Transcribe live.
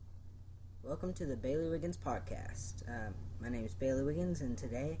welcome to the Bailey Wiggins podcast. My name is Bailey Wiggins, and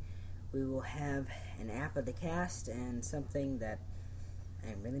today we will have an app of the cast and something that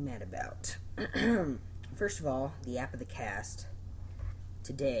I'm really mad about. First of all, the app of the cast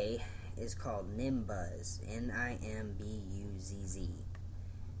today is called Nimbuzz, Nimbuzz.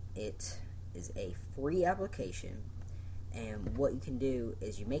 It is a free application, and what you can do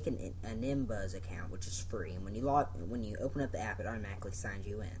is you make a Nimbuzz account, which is free, and when you open up the app, it automatically signs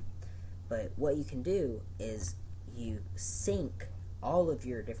you in. But what you can do is you sync all of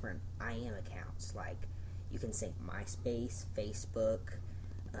your different IM accounts. Like, you can sync MySpace, Facebook,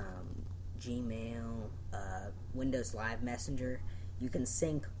 Gmail, Windows Live Messenger. You can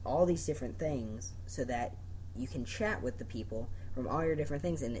sync all these different things so that you can chat with the people from all your different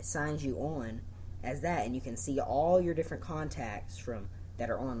things, and it signs you on as that, and you can see all your different contacts that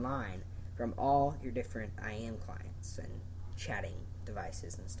are online from all your different IM clients and chatting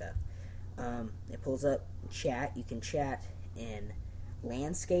devices and stuff. It pulls up chat. You can chat in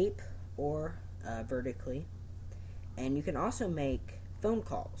landscape or vertically, and you can also make phone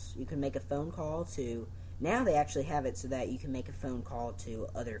calls. You can make a phone call to, now they actually have it so that you can make a phone call to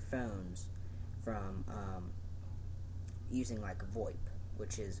other phones from using like VoIP,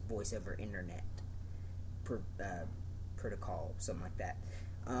 which is voice over internet protocol, something like that.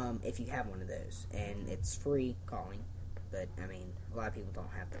 If you have one of those, and it's free calling, but I mean, a lot of people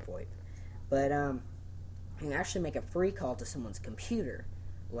don't have the VoIP. But you can actually make a free call to someone's computer,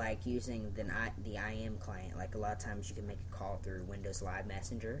 like using the IM client. Like, a lot of times you can make a call through Windows Live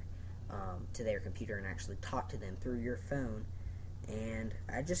Messenger to their computer and actually talk to them through your phone. And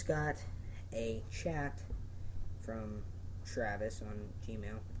I just got a chat from Travis on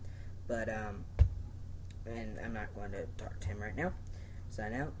Gmail, but and I'm not going to talk to him right now.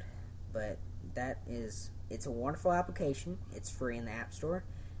 Sign out. But it's a wonderful application. It's free in the App Store,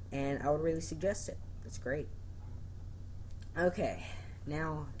 and I would really suggest it. It's great. Okay,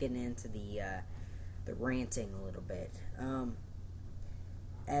 now getting into the ranting a little bit.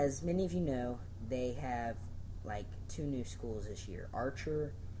 As many of you know, they have like 2 new schools this year,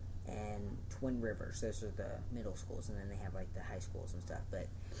 Archer and Twin Rivers. Those are the middle schools, and then they have like the high schools and stuff. But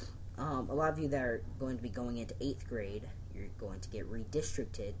a lot of you that are going to be going into 8th grade, you're going to get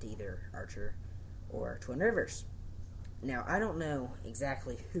redistricted to either Archer or Twin Rivers. Now, I don't know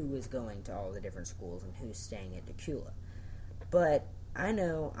exactly who is going to all the different schools and who's staying at Decula, but I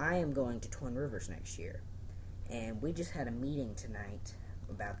know I am going to Twin Rivers next year, and we just had a meeting tonight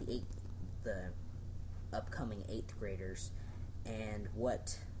about the upcoming 8th graders and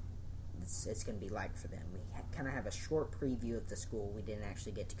what it's going to be like for them. We kind of have a short preview of the school. We didn't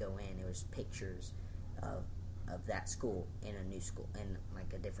actually get to go in. It was pictures of that school in a new school, in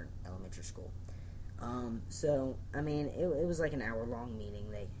like a different elementary school. So, I mean, it was like an hour-long meeting.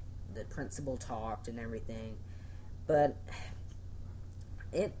 The principal talked and everything, but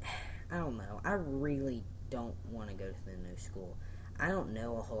I don't know. I really don't want to go to the new school. I don't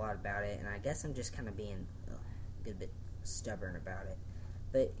know a whole lot about it, and I guess I'm just kind of being a good bit stubborn about it.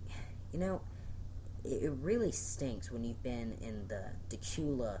 But, you know, it really stinks when you've been in the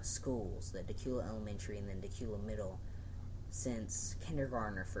Decula schools, the Decula Elementary and then Decula Middle, since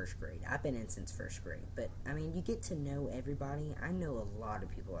kindergarten or 1st grade. I've been in since 1st grade. But, I mean, you get to know everybody. I know a lot of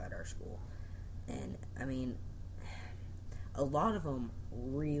people at our school. And, I mean, a lot of them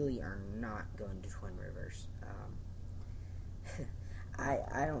really are not going to Twin Rivers.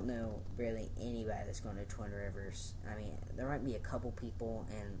 I don't know really anybody that's going to Twin Rivers. I mean, there might be a couple people,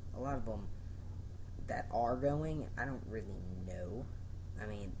 and a lot of them that are going, I don't really know. I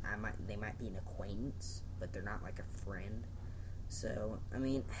mean, they might be an acquaintance, but they're not like a friend. So, I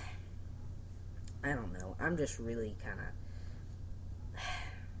mean, I don't know. I'm just really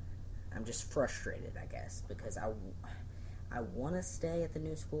I'm just frustrated, I guess, because I want to stay at the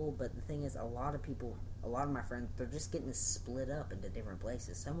new school, but the thing is, a lot of my friends, they're just getting split up into different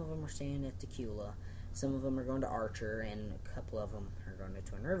places. Some of them are staying at Decula, some of them are going to Archer, and a couple of them are going to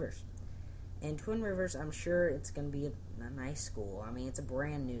Twin Rivers. And Twin Rivers, I'm sure it's going to be a nice school. I mean, it's a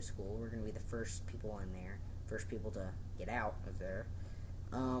brand new school. We're going to be the first people in there, first people to get out of there.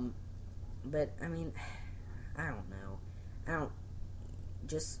 But, I mean, I don't know.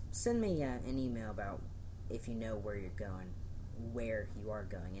 Just send me an email about if you know where you are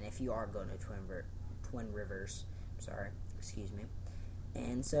going, and if you are going to Twin Rivers, excuse me.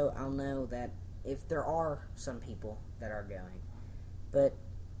 And so I'll know that if there are some people that are going.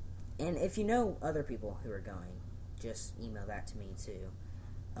 And if you know other people who are going, just email that to me too.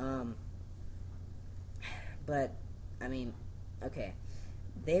 But, I mean, okay.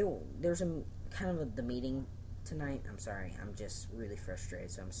 There's the meeting tonight, I'm sorry, I'm just really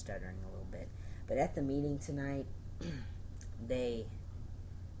frustrated, so I'm stuttering a little bit. But at the meeting tonight, they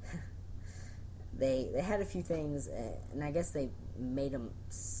they had a few things, and I guess they made them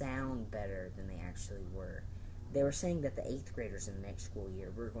sound better than they actually were. They were saying that the 8th graders in the next school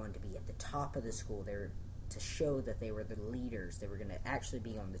year were going to be at the top of the school. They were to show that they were the leaders. They were going to actually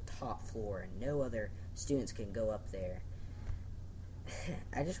be on the top floor, and no other students can go up there.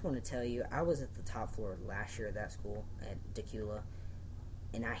 I just want to tell you, I was at the top floor last year at that school, at Decula,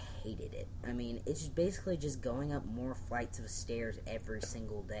 and I hated it. I mean, it's just basically just going up more flights of stairs every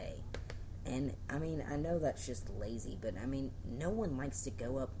single day. And, I mean, I know that's just lazy, but, I mean, no one likes to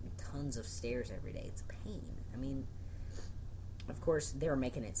go up tons of stairs every day. It's a pain. I mean, of course, they were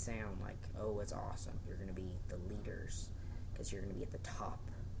making it sound like, oh, it's awesome. You're going to be the leaders because you're going to be at the top.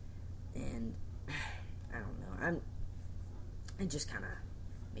 And, I don't know. It just kind of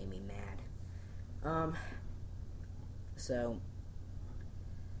made me mad. So,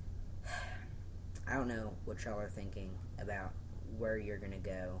 I don't know what y'all are thinking about where you're gonna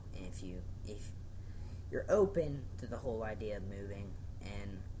go, and if you're open to the whole idea of moving,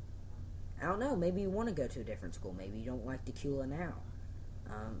 and I don't know, maybe you want to go to a different school, maybe you don't like Decula now,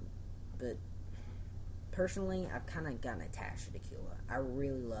 but personally, I've kind of gotten attached to Decula. I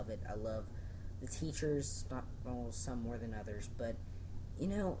really love it. I love the teachers, not some more than others, but you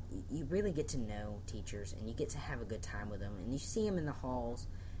know, you really get to know teachers, and you get to have a good time with them, and you see them in the halls,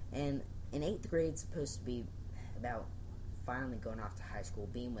 and in 8th grade, it's supposed to be about finally going off to high school,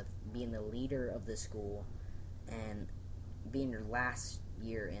 being the leader of the school, and being your last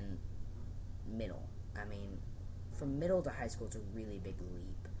year in middle. I mean, from middle to high school, it's a really big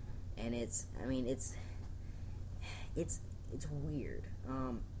leap, and it's weird.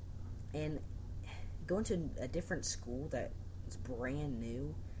 And going to a different school that is brand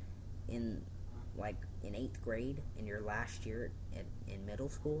new in 8th grade in your last year in middle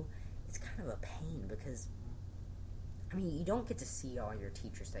school, it's kind of a pain because, I mean, you don't get to see all your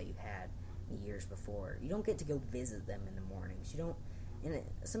teachers that you've had the years before. You don't get to go visit them in the mornings. You don't, and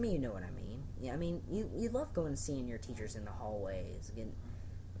some of you know what I mean. Yeah, I mean, you love going and seeing your teachers in the hallways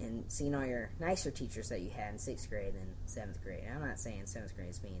and seeing all your nicer teachers that you had in 6th grade and 7th grade. I'm not saying 7th grade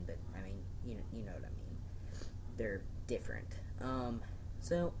is mean, but I mean, you know what I mean. They're different.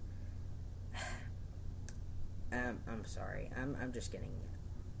 So I'm sorry. I'm just getting.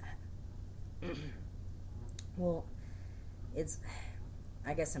 Well,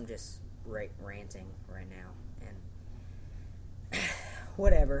 I guess I'm just ranting right now, and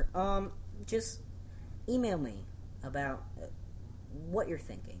whatever. Just email me about what you're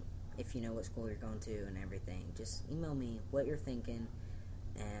thinking, if you know what school you're going to and everything. Just email me what you're thinking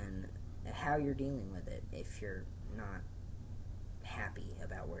and how you're dealing with it if you're not happy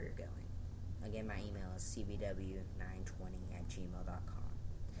about where you're going. Again, my email is cbw920@gmail.com.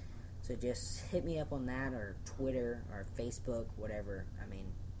 So just hit me up on that, or Twitter, or Facebook, whatever. I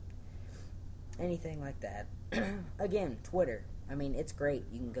mean, anything like that. Again, Twitter. I mean, it's great.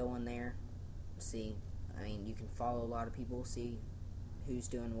 You can go on there, see. I mean, you can follow a lot of people, see who's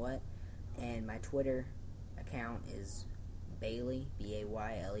doing what. And my Twitter account is Bailey,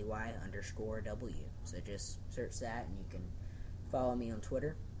 BAYLEY _W. So just search that, and you can follow me on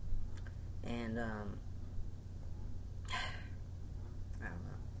Twitter. And, I don't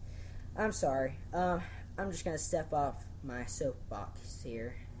know. I'm sorry. I'm just going to step off my soapbox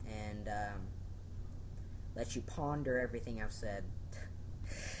here and let you ponder everything I've said.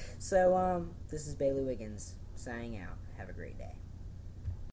 So, this is Bailey Wiggins signing out. Have a great day.